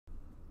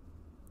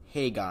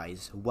Hey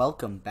guys,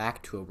 welcome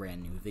back to a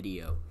brand new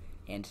video,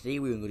 and today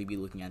we're going to be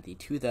looking at the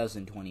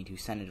 2022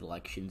 Senate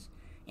elections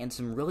and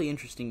some really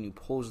interesting new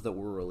polls that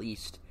were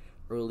released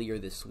earlier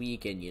this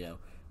week, and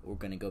we're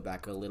going to go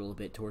back a little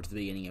bit towards the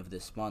beginning of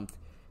this month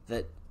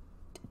that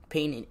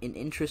paint an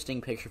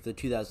interesting picture for the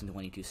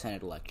 2022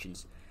 Senate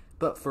elections.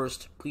 But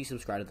first, please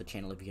subscribe to the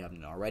channel if you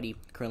haven't already.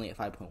 Currently at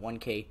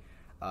 5.1k.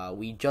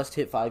 We just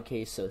hit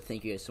 5k, so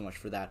thank you guys so much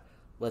for that.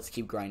 Let's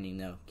keep grinding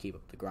though, keep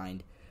up the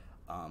grind.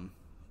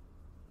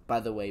 By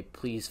the way,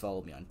 please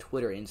follow me on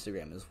Twitter,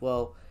 Instagram as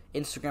well.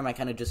 Instagram, I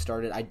kind of just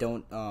started. I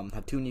don't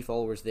have too many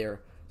followers there,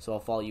 so I'll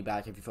follow you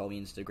back if you follow me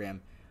on Instagram.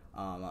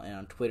 And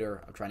on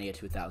Twitter, I'm trying to get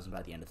to 1,000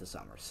 by the end of the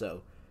summer.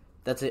 So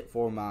that's it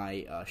for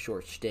my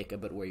short shtick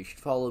about where you should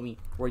follow me.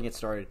 We're going to get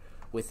started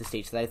with the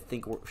states that I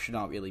think should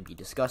not really be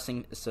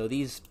discussing. So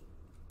these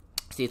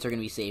states are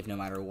going to be safe no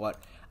matter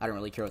what. I don't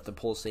really care what the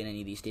polls say in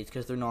any of these states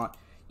because they're not,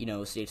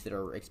 states that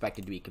are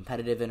expected to be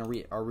competitive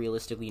and are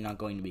realistically not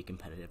going to be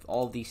competitive.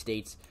 All of these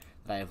states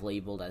that I have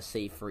labeled as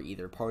safe for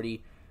either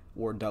party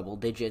were double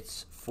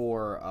digits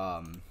for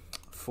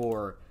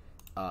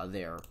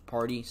their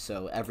party.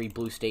 So every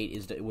blue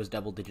state was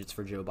double digits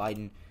for Joe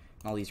Biden,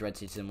 and all these red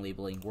states I'm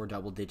labeling were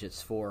double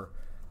digits for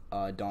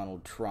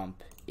Donald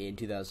Trump in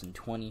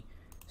 2020.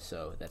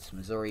 So that's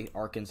Missouri,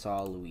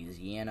 Arkansas,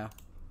 Louisiana,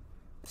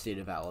 the state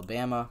of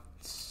Alabama,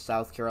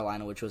 South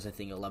Carolina, which was I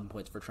think 11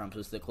 points for Trump,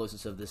 was the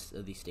closest of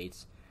these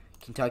states,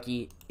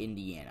 Kentucky,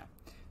 Indiana.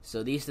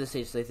 So these are the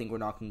states I think we're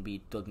not going to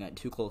be looking at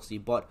too closely,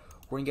 but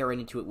we're going to get right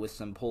into it with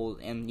some polls.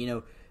 And,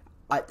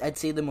 I'd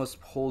say the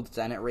most polled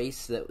Senate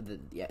race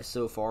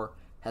so far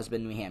has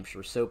been New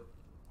Hampshire. So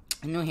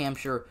in New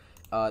Hampshire,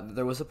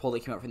 there was a poll that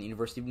came out from the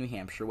University of New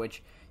Hampshire,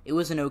 which it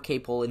was an okay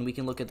poll, and we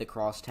can look at the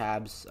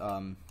crosstabs,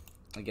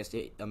 I guess,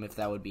 if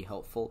that would be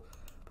helpful.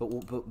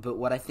 But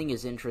what I think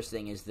is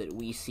interesting is that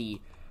we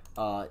see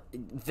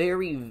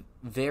very,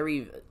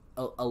 very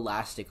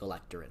elastic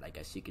electorate, I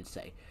guess you could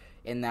say.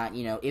 In that,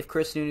 if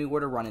Chris Sununu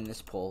were to run in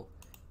this poll,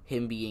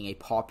 him being a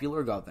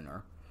popular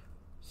governor,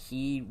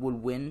 he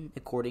would win,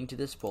 according to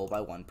this poll,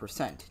 by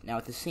 1%. Now,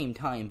 at the same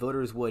time,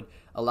 voters would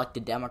elect a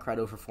Democrat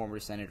over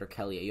former Senator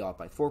Kelly Ayotte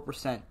by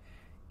 4%,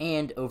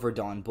 and over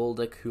Don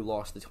Bolduc, who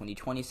lost the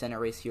 2020 Senate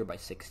race here by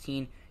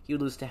 16, he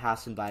would lose to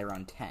Hassan by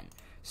around 10.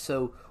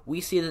 So, we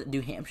see that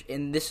New Hampshire,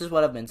 and this is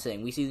what I've been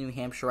saying, we see the New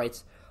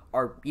Hampshireites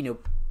are,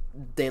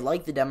 they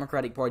like the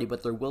Democratic Party,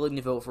 but they're willing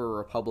to vote for a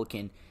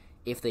Republican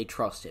if they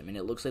trust him, and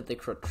it looks like they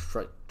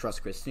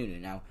trust Chris Sununu.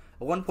 Now,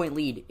 a 1-point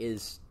lead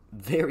is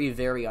very,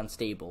 very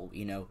unstable,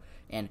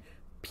 and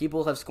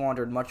people have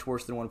squandered much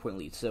worse than a 1-point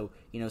lead, so,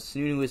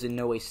 Sununu is in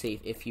no way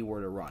safe if he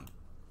were to run.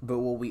 But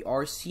what we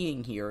are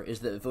seeing here is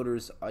that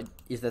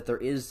that there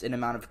is an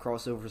amount of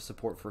crossover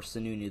support for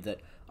Sununu that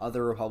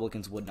other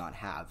Republicans would not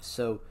have.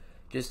 So,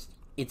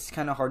 it's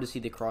kind of hard to see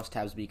the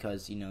crosstabs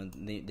because,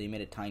 they made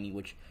it tiny,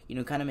 which,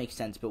 kind of makes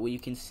sense, but what you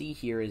can see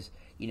here is,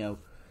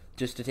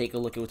 just to take a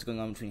look at what's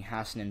going on between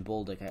Hassan and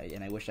Bolduc,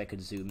 and I wish I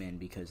could zoom in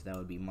because that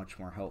would be much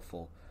more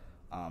helpful.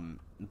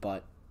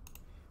 But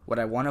what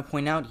I want to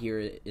point out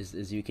here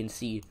is you can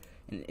see,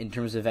 in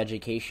terms of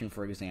education,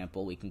 for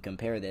example, we can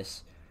compare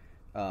this.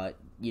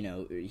 Here's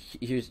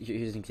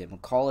an example.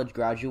 College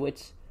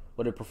graduates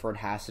would have preferred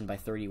Hassan by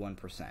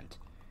 31%.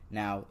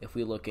 Now, if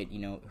we look at,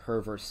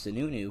 her versus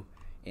Sununu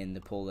in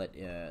the poll that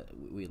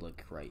we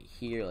look right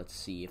here, let's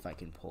see if I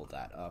can pull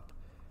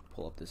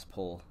up this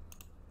poll.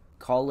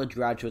 College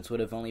graduates would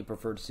have only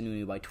preferred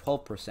Sununu by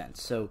 12%.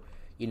 So,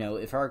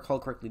 if I recall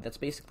correctly, that's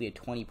basically a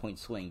 20-point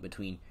swing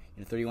between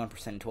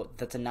 31% and 12.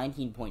 That's a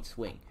 19-point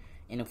swing.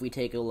 And if we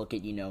take a look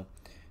at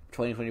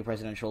 2020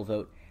 presidential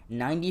vote,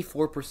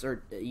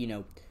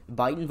 94%.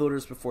 Biden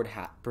voters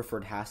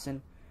preferred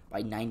Hassan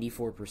by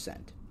 94%.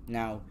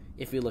 Now,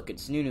 if we look at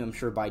Sununu, I'm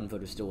sure Biden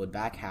voters still would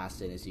back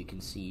Hassan, as you can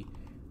see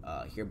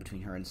here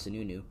between her and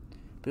Sununu,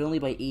 but only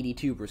by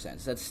 82%.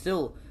 So that's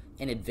still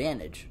an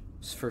advantage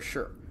for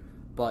sure.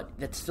 But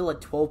that's still a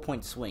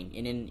 12-point swing.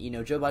 And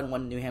in, Joe Biden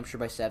won New Hampshire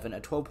by 7.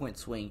 A 12-point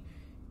swing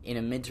in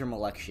a midterm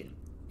election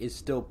is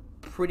still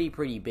pretty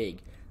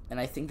big. And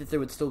I think that there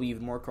would still be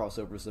even more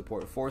crossover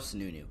support for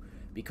Sununu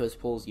because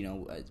polls,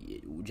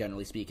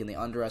 generally speaking, they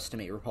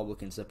underestimate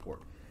Republican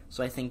support.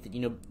 So I think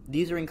that,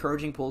 these are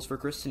encouraging polls for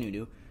Chris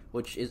Sununu,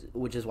 which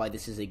is why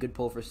this is a good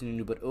poll for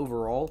Sununu. But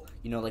overall,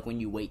 like when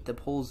you weight the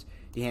polls,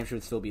 New Hampshire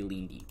would still be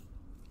lean deep.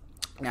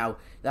 Now,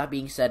 that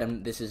being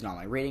said, this is not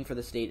my rating for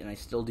the state, and I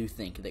still do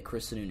think that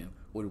Chris Sununu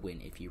would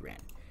win if he ran.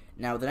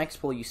 Now, the next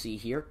poll you see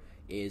here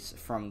is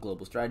from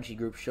Global Strategy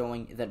Group,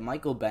 showing that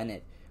Michael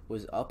Bennet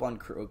was up on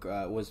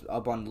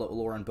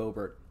Lauren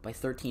Boebert by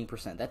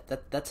 13%.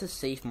 That's a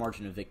safe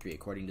margin of victory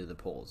according to the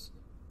polls.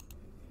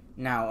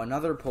 Now,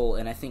 another poll,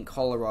 and I think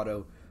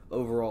Colorado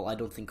overall, I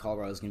don't think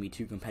Colorado is going to be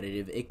too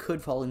competitive. It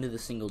could fall into the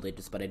single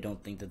digits, but I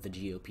don't think that the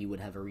GOP would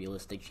have a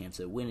realistic chance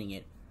at winning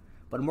it.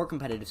 But a more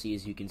competitive seat,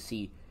 as you can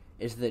see,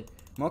 is that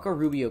Marco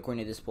Rubio,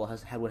 according to this poll,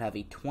 would have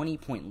a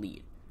 20-point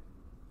lead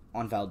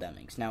on Val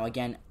Demings. Now,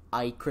 again,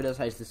 I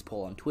criticized this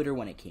poll on Twitter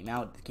when it came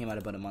out. It came out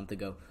about a month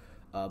ago.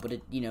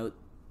 But,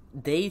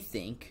 they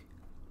think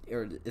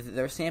or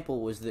their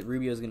sample was that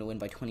Rubio is going to win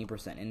by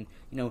 20%. And,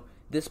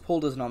 this poll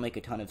does not make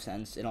a ton of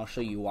sense, and I'll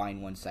show you why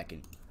in 1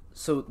 second.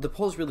 So the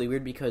poll's really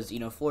weird because,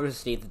 Florida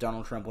State, that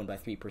Donald Trump won by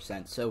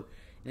 3%, so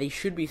they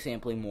should be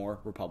sampling more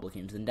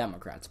Republicans than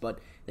Democrats, but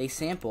they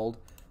sampled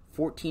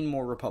 14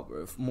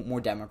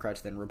 more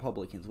Democrats than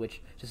Republicans,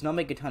 which does not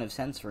make a ton of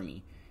sense for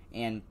me.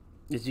 And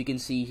as you can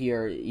see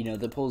here,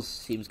 the poll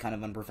seems kind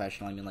of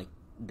unprofessional. I mean,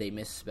 they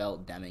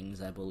misspelled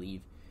Demings, I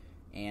believe,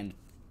 and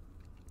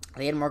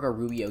they had Marco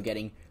Rubio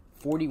getting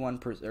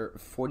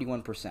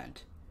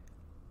 41%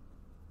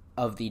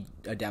 of the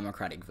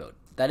Democratic vote.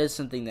 That is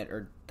something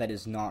that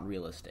is not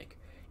realistic.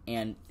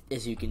 And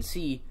as you can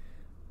see,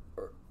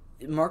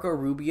 Marco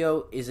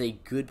Rubio is a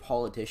good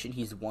politician.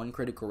 He's won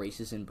critical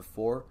races in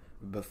before,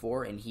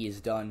 and he has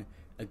done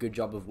a good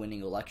job of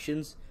winning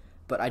elections.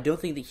 But I don't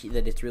think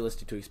that it's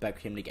realistic to expect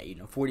him to get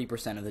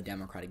 40% of the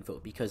Democratic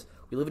vote, because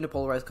we live in a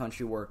polarized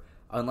country where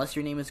unless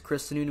your name is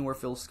Chris Sununu or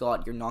Phil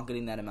Scott, you're not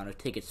getting that amount of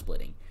ticket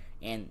splitting.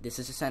 And this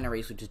is a Senate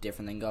race, which is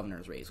different than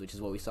governor's race, which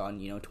is what we saw in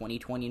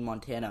 2020 in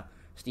Montana.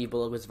 Steve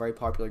Bullock was a very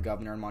popular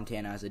governor in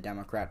Montana as a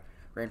Democrat,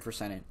 ran for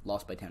Senate,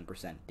 lost by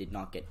 10%, did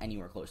not get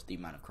anywhere close to the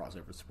amount of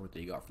crossover support that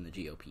he got from the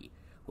GOP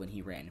when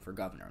he ran for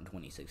governor in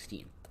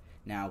 2016.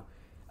 Now,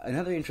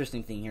 another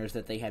interesting thing here is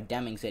that they have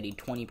Demings getting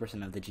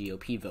 20% of the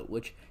GOP vote,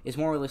 which is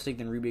more realistic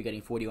than Rubio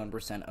getting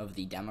 41% of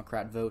the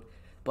Democrat vote,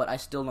 but I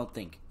still don't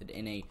think that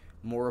in a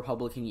more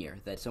Republican year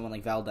that someone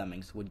like Val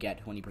Demings would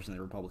get 20% of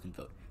the Republican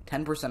vote.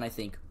 10%, I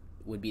think,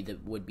 would be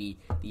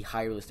the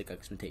high realistic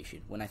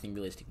expectation, when I think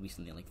realistic would be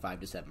something like 5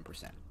 to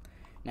 7%.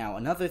 Now,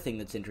 another thing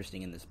that's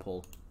interesting in this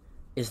poll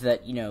is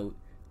that,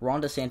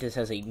 Ron DeSantis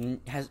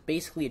has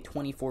basically a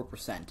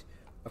 24%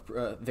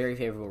 very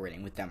favorable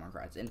rating with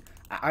Democrats. And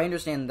I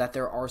understand that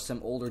there are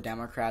some older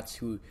Democrats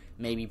who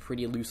may be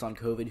pretty loose on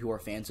COVID who are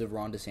fans of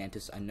Ron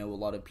DeSantis. I know a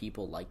lot of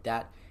people like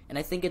that. And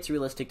I think it's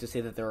realistic to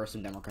say that there are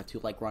some Democrats who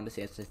like Ron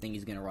DeSantis. I think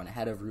he's going to run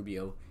ahead of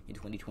Rubio in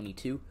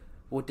 2022.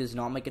 What does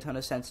not make a ton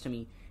of sense to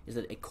me is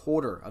that a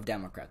quarter of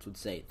Democrats would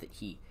say that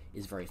he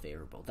is very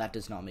favorable. That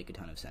does not make a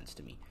ton of sense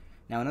to me.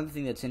 Now, another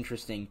thing that's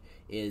interesting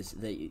is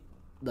that,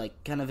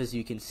 kind of as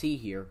you can see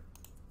here,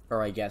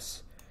 or I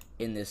guess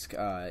in this,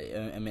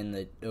 I'm in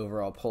the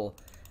overall poll,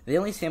 they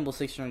only sample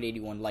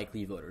 681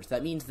 likely voters.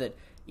 That means that,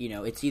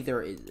 it's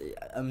either,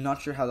 I'm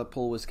not sure how the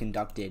poll was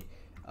conducted.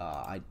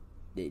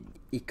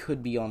 It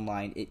could be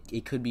online.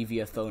 It could be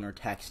via phone or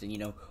text.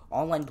 And,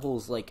 online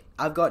polls,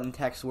 I've gotten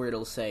texts where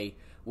it'll say,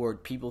 where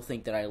people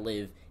think that I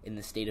live in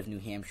the state of New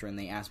Hampshire and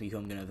they ask me who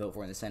I'm going to vote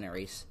for in the Senate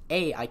race.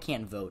 I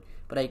can't vote,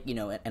 but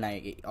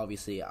I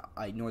obviously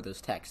I ignore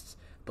those texts,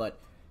 but,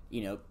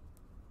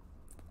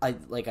 I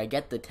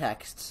get the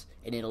texts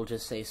and it'll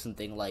just say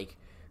something like,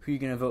 who are you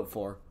going to vote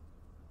for?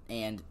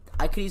 And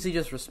I could easily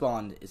just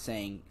respond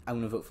saying, I'm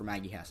going to vote for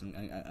Maggie Hass, I'm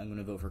going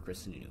to vote for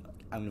Chris Sununu,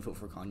 I'm going to vote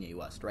for Kanye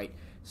West, right?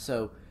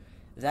 So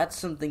that's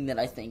something that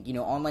I think,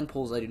 online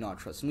polls I do not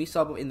trust. And we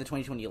saw in the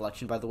 2020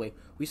 election, by the way,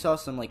 we saw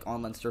some,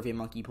 online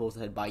SurveyMonkey polls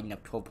that had Biden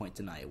up 12 points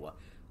in Iowa.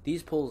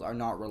 These polls are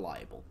not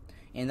reliable.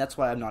 And that's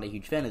why I'm not a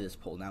huge fan of this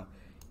poll. Now,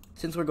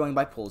 since we're going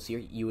by polls here,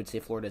 you would say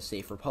Florida is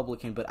safe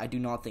Republican, but I do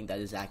not think that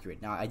is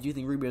accurate. Now, I do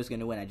think Rubio is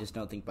going to win. I just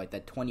don't think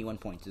that 21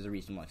 points is a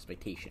reasonable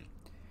expectation.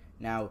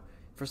 Now,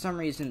 for some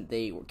reason,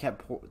 they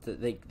pulled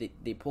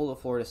the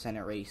Florida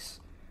Senate race,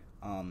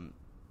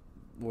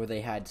 where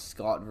they had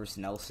Scott versus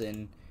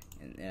Nelson,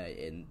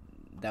 and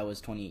that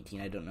was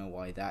 2018. I don't know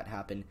why that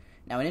happened.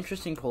 Now, an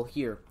interesting poll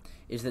here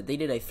is that they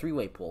did a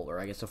three-way poll, or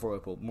I guess a four-way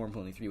poll, more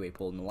importantly, three-way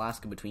poll in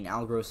Alaska between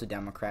Al Gross, a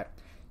Democrat,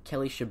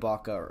 Kelly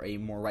Tshibaka, or a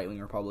more right-wing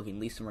Republican,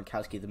 Lisa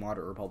Murkowski, the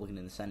moderate Republican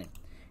in the Senate.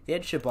 They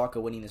had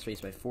Tshibaka winning this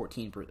race by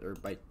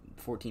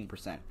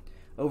 14%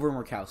 over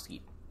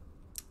Murkowski.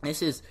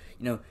 This is,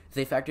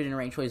 they factored in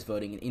ranked choice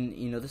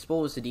voting. This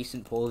poll was a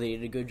decent poll. They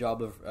did a good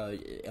job of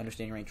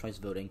understanding ranked choice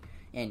voting.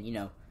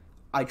 And,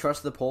 I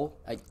trust the poll.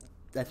 I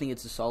think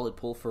it's a solid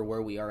poll for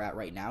where we are at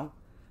right now.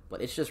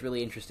 But it's just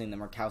really interesting that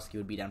Murkowski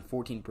would be down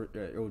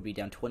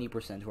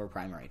 20% to our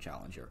primary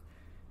challenger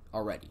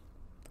already.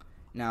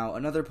 Now,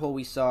 another poll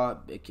we saw,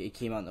 it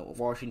came out in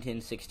Washington,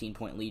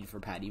 16-point lead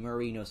for Patty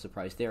Murray. No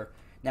surprise there.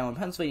 Now, in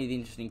Pennsylvania, the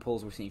interesting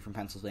polls we're seeing from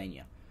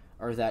Pennsylvania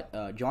are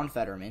that John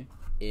Fetterman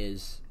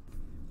is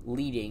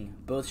leading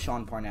both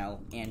Sean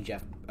Parnell and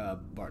Jeff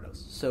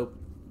Bartos. So,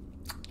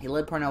 he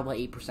led Parnell by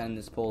 8% in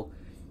this poll.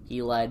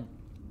 He led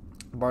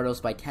Bartos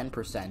by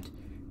 10%.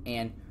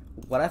 And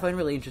what I find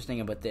really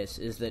interesting about this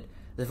is that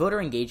the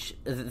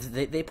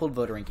they pulled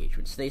voter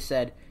engagement. So they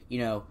said,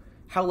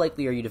 how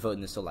likely are you to vote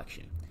in this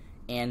election?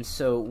 And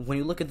so when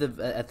you look at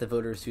the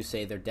voters who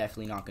say they're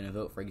definitely not going to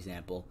vote, for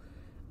example,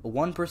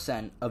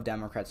 1% of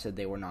Democrats said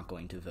they were not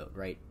going to vote,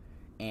 right?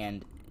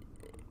 And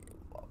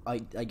I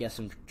guess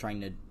I'm trying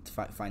to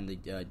find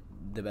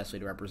the best way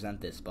to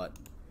represent this, but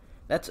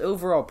that's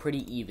overall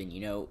pretty even.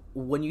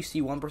 When you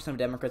see 1% of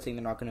Democrats saying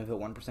they're not going to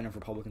vote, 1% of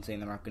Republicans saying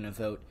they're not going to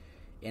vote,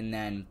 and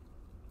then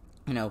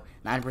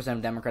 9%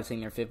 of Democrats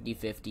saying they're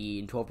 50-50,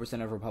 and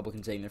 12% of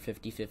Republicans saying they're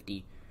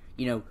 50-50.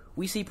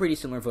 We see pretty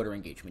similar voter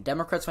engagement.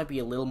 Democrats might be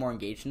a little more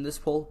engaged in this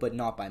poll, but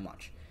not by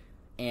much.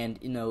 And,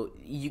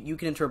 you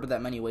can interpret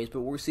that many ways,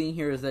 but what we're seeing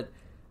here is that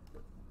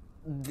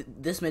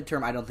this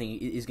midterm, I don't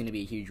think, is going to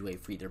be a huge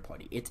wave for either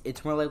party.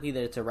 It's more likely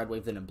that it's a red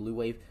wave than a blue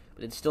wave,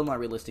 but it's still not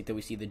realistic that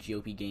we see the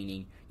GOP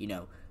gaining,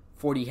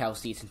 40 House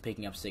seats and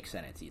picking up 6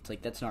 Senate seats.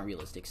 Like, that's not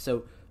realistic.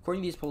 So,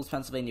 according to these polls,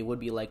 Pennsylvania would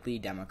be likely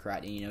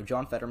Democrat, and,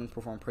 John Fetterman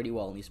performed pretty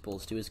well in these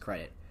polls, to his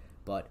credit.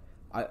 But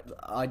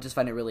I just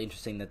find it really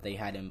interesting that they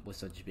had him with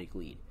such a big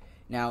lead.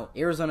 Now,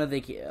 Arizona,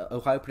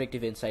 Ohio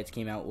Predictive Insights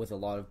came out with a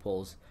lot of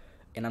polls.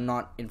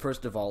 And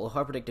first of all,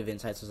 Ohio Predictive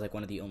Insights was like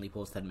one of the only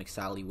polls that had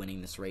McSally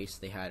winning this race.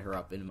 They had her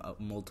up in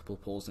multiple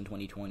polls in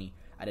 2020.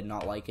 I did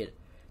not like it.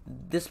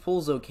 This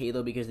poll's okay,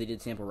 though, because they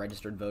did sample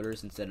registered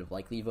voters instead of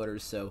likely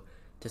voters, so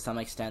to some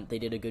extent they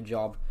did a good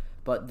job.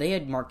 But they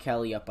had Mark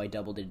Kelly up by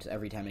double digits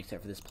every time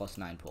except for this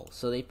 +9 poll.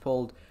 So they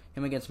polled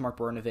him against Mark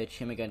Brnovich,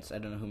 him against, I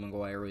don't know who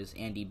McGuire is,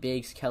 Andy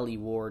Biggs, Kelly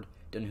Ward,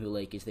 don't know who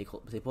Lake is. They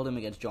pulled him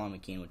against John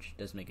McCain, which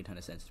doesn't make a ton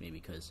of sense to me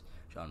because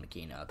John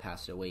McCain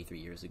passed away 3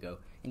 years ago,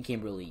 and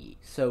Kimberly Yee.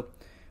 So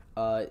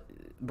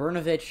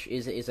Brnovich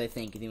is I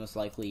think the most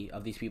likely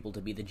of these people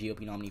to be the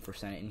GOP nominee for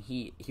Senate, and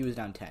he was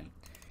down 10.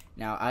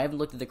 Now, I haven't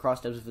looked at the cross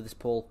steps for this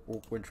poll. We're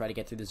going to try to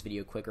get through this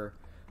video quicker,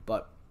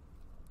 but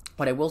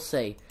what I will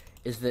say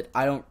is that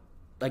I don't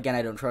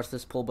trust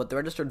this poll, but the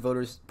registered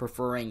voters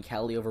preferring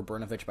Kelly over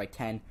Brnovich by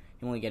 10,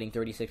 him only getting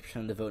 36%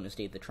 of the vote in a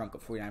state that Trump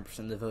got 49%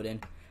 of the vote in.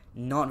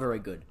 Not very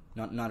good.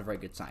 Not a very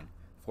good sign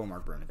for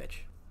Mark Brnovich.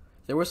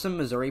 There were some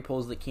Missouri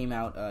polls that came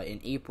out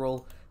in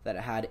April that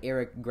had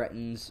Eric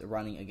Greitens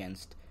running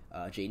against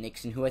Jay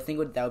Nixon, who I think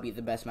that would be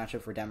the best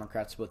matchup for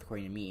Democrats, both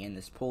according to me and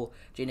this poll.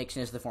 Jay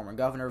Nixon is the former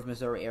governor of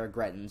Missouri. Eric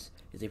Greitens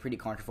is a pretty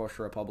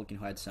controversial Republican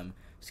who had some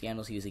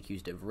scandals. He was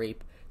accused of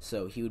rape,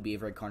 so he would be a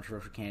very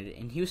controversial candidate,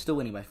 and he was still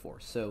winning by 4.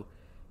 So,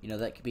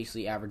 that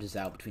basically averages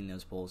out between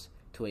those polls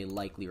to a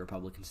likely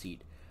Republican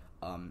seat.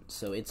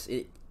 So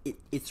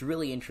it's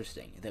really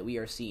interesting that we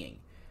are seeing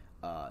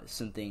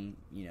something,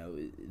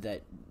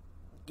 that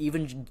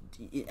even,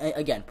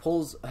 again,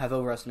 polls have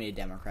overestimated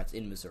Democrats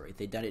in Missouri.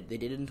 They did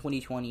it in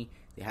 2020.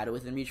 They had it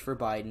within reach for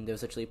Biden. There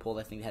was actually a poll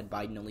that I think had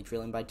Biden only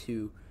trailing by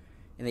 2,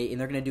 and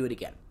they're going to do it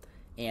again.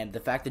 And the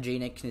fact that Jay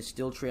Nixon is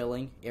still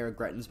trailing Eric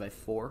Greitens by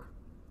 4,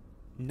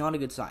 not a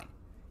good sign.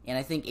 And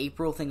I think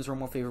April things were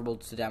more favorable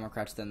to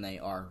Democrats than they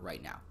are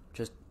right now.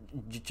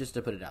 Just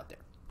to put it out there.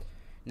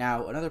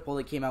 Now, another poll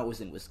that came out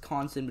was in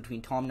Wisconsin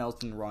between Tom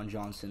Nelson and Ron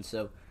Johnson.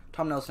 So,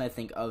 Tom Nelson, I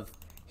think, of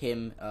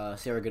him,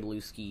 Sarah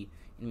Godlewski,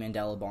 and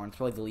Mandela Barnes,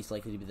 probably the least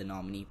likely to be the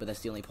nominee, but that's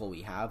the only poll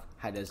we have,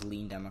 had as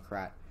lean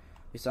Democrat.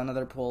 We saw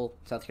another poll,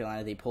 South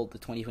Carolina, they pulled the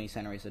 2020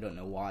 Senate race, I don't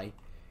know why. And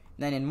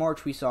then in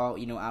March, we saw,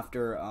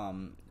 after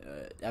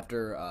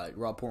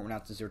Rob Portman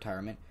announced his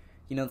retirement,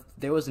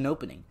 there was an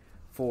opening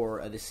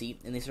for the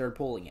seat, and they started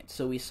polling it.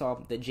 So we saw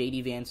that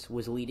J.D. Vance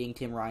was leading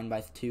Tim Ryan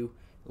by 2,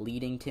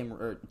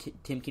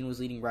 Timken was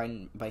leading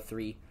Ryan by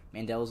 3,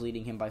 Mandel was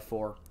leading him by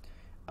 4,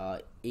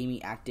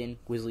 Amy Acton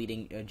was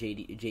leading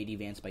J.D.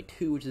 Vance by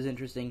 2, which is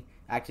interesting.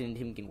 Acton and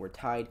Timken were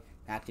tied.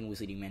 Acton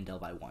was leading Mandel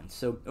by 1.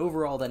 So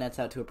overall, that nets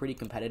out to a pretty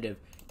competitive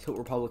tilt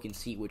Republican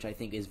seat, which I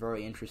think is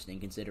very interesting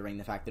considering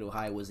the fact that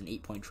Ohio was an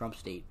 8-point Trump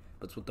state.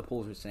 That's what the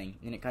polls are saying,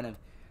 and it kind of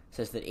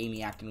says that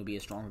Amy Acton will be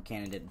a stronger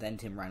candidate than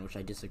Tim Ryan, which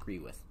I disagree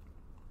with.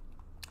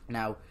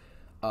 Now,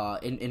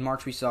 in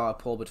March, we saw a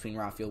poll between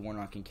Raphael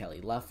Warnock and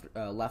Kelly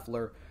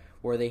Loeffler,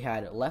 where they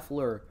had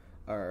Loeffler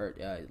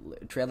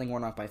trailing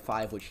Warnock by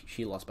 5, which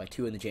she lost by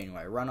 2 in the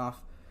January runoff,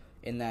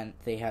 and then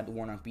they had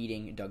Warnock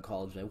beating Doug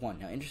Collins by 1.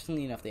 Now,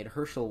 interestingly enough, they had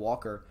Herschel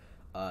Walker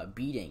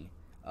beating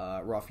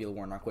Raphael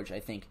Warnock, which I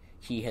think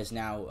he has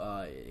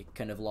now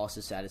kind of lost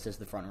his status as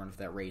the front runner of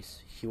that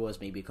race. He was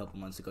maybe a couple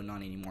months ago, not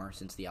anymore,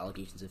 since the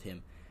allegations of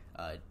him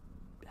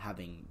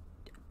having,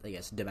 I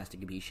guess,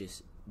 domestic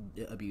abuse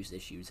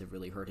issues have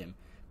really hurt him.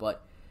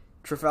 But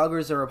Trafalgar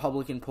is a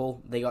Republican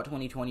poll. They got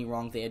 2020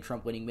 wrong. They had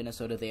Trump winning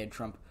Minnesota. They had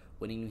Trump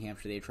winning New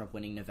Hampshire. They had Trump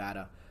winning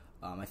Nevada.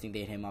 I think they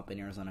had him up in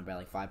Arizona by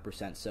like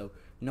 5%. So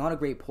not a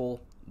great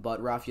poll,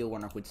 but Raphael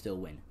Warnock would still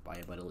win by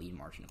about a lead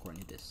margin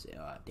according to this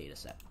data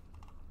set.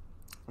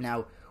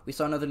 Now, we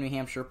saw another New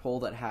Hampshire poll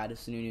that had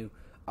Sununu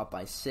up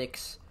by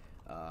 6.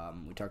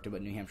 We talked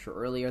about New Hampshire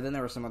earlier. Then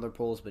there were some other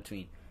polls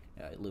between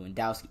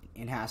Lewandowski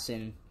and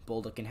Hassan,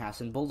 Bolduc and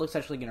Hassan. Bolduc's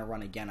actually going to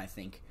run again, I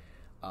think.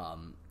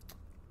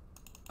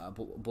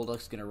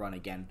 Bolduc's going to run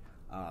again,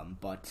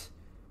 but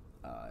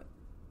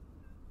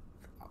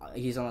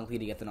he's unlikely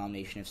to get the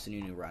nomination if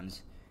Sununu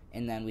runs.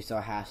 And then we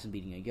saw Hassan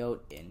beating a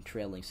goat and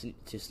trailing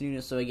to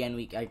Sununu. So again,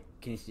 we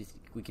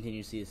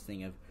continue to see this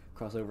thing of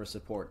crossover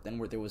support. Then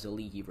there was a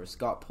Leahy versus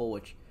Scott poll,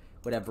 which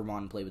would have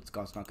Vermont in play, but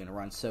Scott's not going to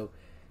run. So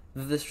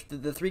the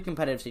 3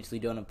 competitive states we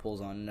don't have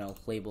polls on,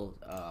 label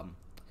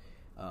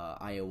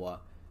Iowa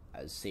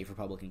as safe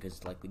Republican because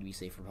it's likely to be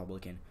safe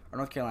Republican, are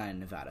North Carolina and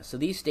Nevada. So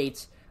these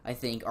states, I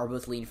think, are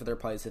both lean for their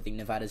parties. I think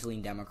Nevada's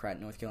lean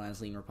Democrat, North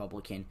Carolina's lean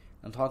Republican.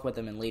 I'll talk about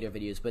them in later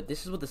videos, but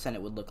this is what the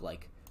Senate would look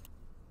like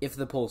if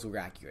the polls were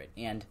accurate.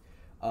 And,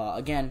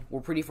 again,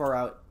 we're pretty far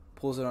out.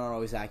 Polls are not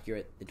always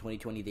accurate. In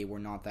 2020, they were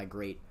not that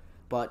great.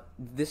 But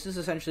this is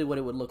essentially what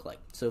it would look like.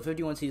 So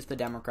 51 seats for the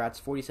Democrats,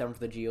 47 for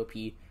the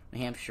GOP, New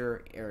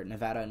Hampshire, or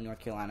Nevada, and North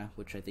Carolina,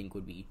 which I think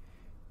would be,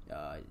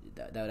 that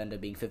would end up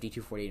being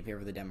 52-48 in favor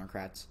of the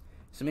Democrats.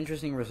 Some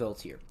interesting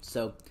results here.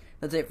 So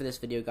that's it for this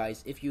video,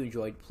 guys. If you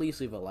enjoyed, please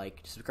leave a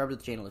like, subscribe to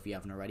the channel if you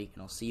haven't already,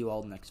 and I'll see you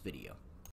all in the next video.